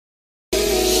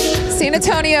San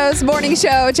Antonio's morning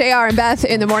show, JR and Beth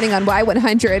in the morning on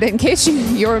Y100. In case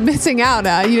you were missing out,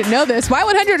 you didn't know this,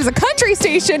 Y100 is a country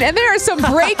station, and there are some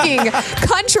breaking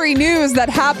country news that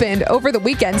happened over the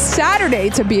weekend,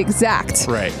 Saturday to be exact.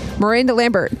 Right. Miranda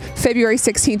Lambert, February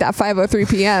 16th at 5:03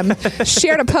 p.m.,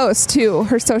 shared a post to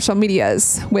her social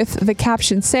medias with the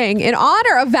caption saying, "In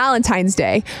honor of Valentine's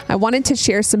Day, I wanted to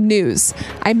share some news.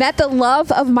 I met the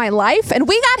love of my life, and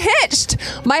we got hitched.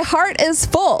 My heart is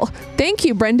full. Thank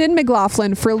you, Brendan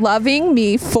McLaughlin, for loving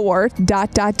me for ...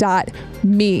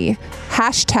 me.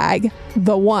 Hashtag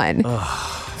the one."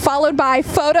 Followed by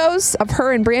photos of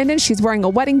her and Brandon. She's wearing a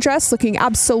wedding dress, looking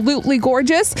absolutely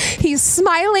gorgeous. He's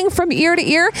smiling from ear to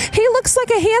ear. He looks like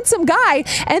a handsome guy.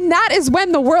 And that is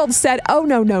when the world said, "Oh,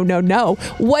 no, no, no, no.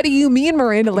 What do you mean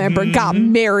Miranda Lambert got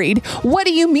married? What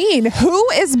do you mean? Who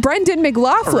is Brendan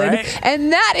McLaughlin?" Right.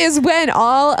 And that is when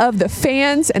all of the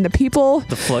fans and the people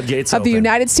The floodgates of the open.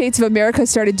 United States of America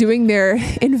started doing their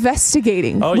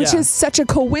investigating, which is such a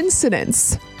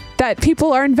coincidence that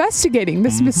people are investigating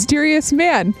this mysterious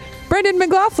man, Brendan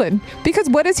McLaughlin. Because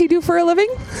what does he do for a living?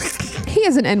 He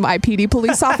is an NYPD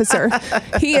police officer.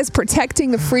 He is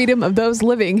protecting the freedom of those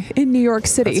living in New York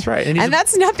City. That's right. And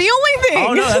that's not the only thing.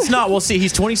 Oh, no, that's not. Well, see,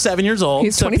 he's 27 years old.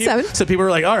 He's 27. So people are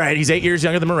like, all right, he's 8 years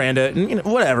younger than Miranda. And,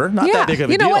 whatever. Not that big of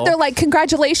a deal. You know what? They're like,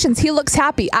 congratulations. He looks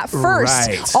happy. At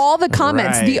first, all the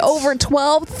comments, the over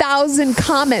 12,000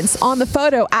 comments on the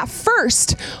photo at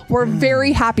first were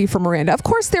very happy for Miranda. Of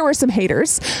course, there were some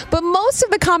haters, but most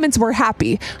of the comments were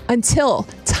happy until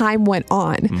time went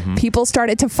on. People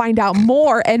started to find out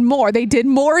more and more. They did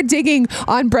more digging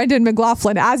on Brendan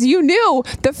McLaughlin, as you knew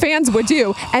the fans would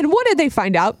do. And what did they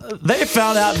find out? They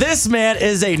found out this man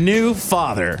is a new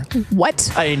father. What?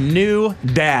 A new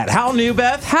dad. How new,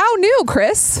 Beth? How new,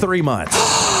 Chris? 3 months.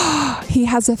 He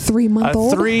has a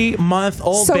 3-month-old. A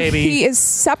 3-month-old baby. So he is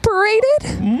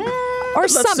separated? Or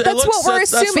something. That's what we're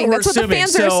assuming. That's what the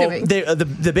fans are assuming.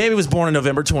 The baby was born in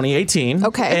November 2018.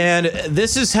 Okay. And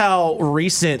this is how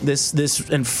recent this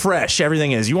and fresh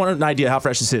everything is. You want an idea how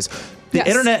fresh this is? The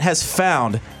internet has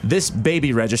found this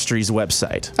baby registry's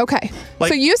website. Okay.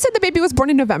 So you said the baby was born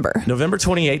in November. November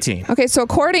 2018. Okay, so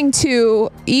according to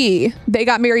they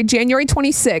got married January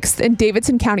 26th in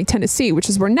Davidson County, Tennessee, which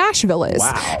is where Nashville is.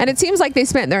 Wow. And it seems like they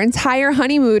spent their entire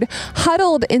honeymoon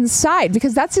huddled inside,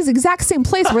 because that's his exact same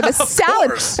place where the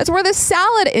that's where the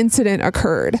salad incident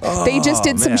occurred. They just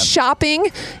did some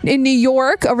shopping in New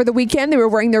York over the weekend. They were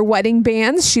wearing their wedding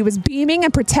bands. She was beaming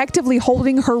and protectively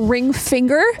holding her ring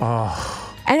finger.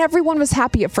 And everyone was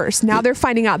happy at first. Now they're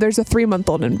finding out there's a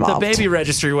 3-month-old involved. The baby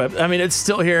registry web. I mean, it's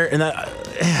still here, and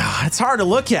it's hard to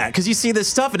look at because you see this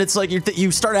stuff, and it's like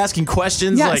you start asking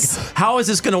questions like, how is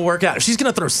this going to work out? If she's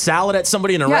going to throw salad at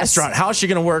somebody in a restaurant, how is she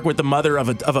going to work with the mother of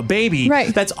a baby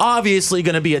that's obviously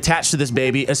going to be attached to this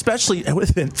baby, especially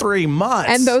within 3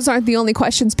 months? And those aren't the only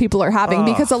questions people are having,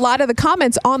 because a lot of the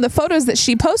comments on the photos that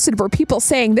she posted were people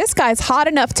saying, this guy's hot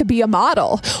enough to be a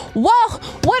model. Well,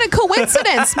 what a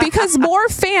coincidence, because more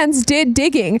fans did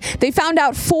digging. They found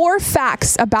out 4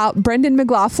 facts about Brendan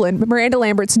McLaughlin, Miranda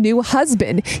Lambert's new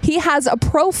husband. He has a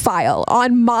profile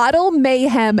on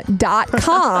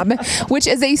modelmayhem.com, which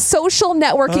is a social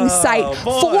networking site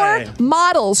for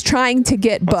models trying to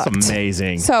get booked. That's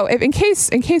amazing. So in case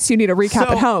you need a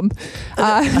recap at home.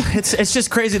 It's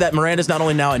just crazy that Miranda's not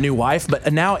only now a new wife,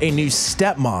 but now a new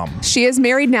stepmom. She is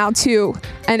married now to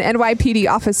an NYPD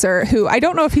officer who I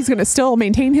don't know if he's going to still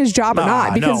maintain his job or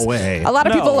not, because a lot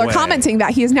of people are commenting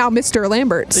that he is now Mr.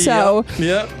 Lambert. So he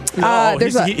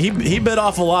bit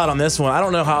off a lot on this one. I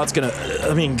don't know how it's gonna.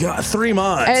 I mean, God, 3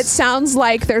 months. And it sounds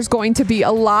like there's going to be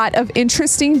a lot of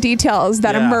interesting details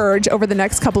that emerge over the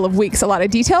next couple of weeks. A lot of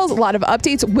details, a lot of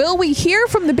updates. Will we hear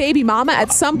from the baby mama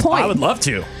at some point? I would love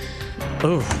to.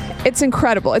 Ooh. It's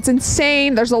incredible. It's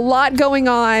insane. There's a lot going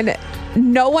on.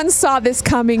 No one saw this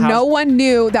coming. No one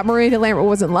knew that Miranda Lambert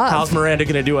was in love. How's Miranda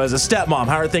going to do as a stepmom?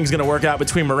 How are things going to work out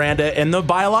between Miranda and the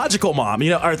biological mom?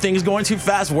 You know, are things going too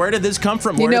fast? Where did this come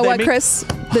from? You know what, Chris?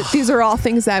 These are all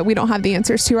things that we don't have the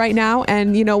answers to right now.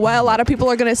 And you know what? A lot of people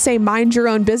are going to say, mind your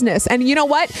own business. And you know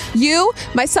what? You,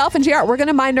 myself, and JR, we're going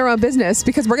to mind our own business,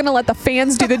 because we're going to let the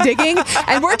fans do the digging.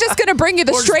 And we're just going to bring you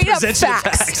the straight up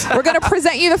facts. We're going to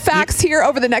present you the facts here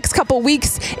over the next couple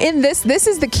weeks. In this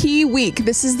is the key week.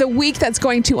 This is the week that's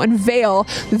going to unveil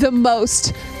the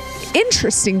most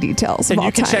interesting details of all time.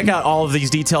 And you can check out all of these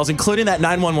details, including that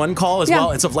 911 call as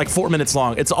well. It's like 4 minutes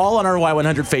long. It's all on our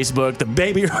Y100 Facebook, the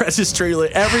baby registry,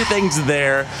 everything's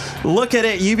there. Look at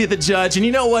it. You be the judge. And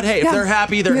you know what? Hey, if they're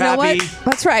happy, they're happy.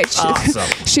 That's right.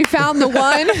 Awesome. She found the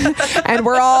one, and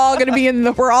we're all going to be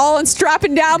we're all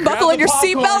strapping down, buckling your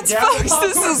seatbelts, folks.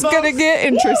 This is going to get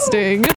interesting.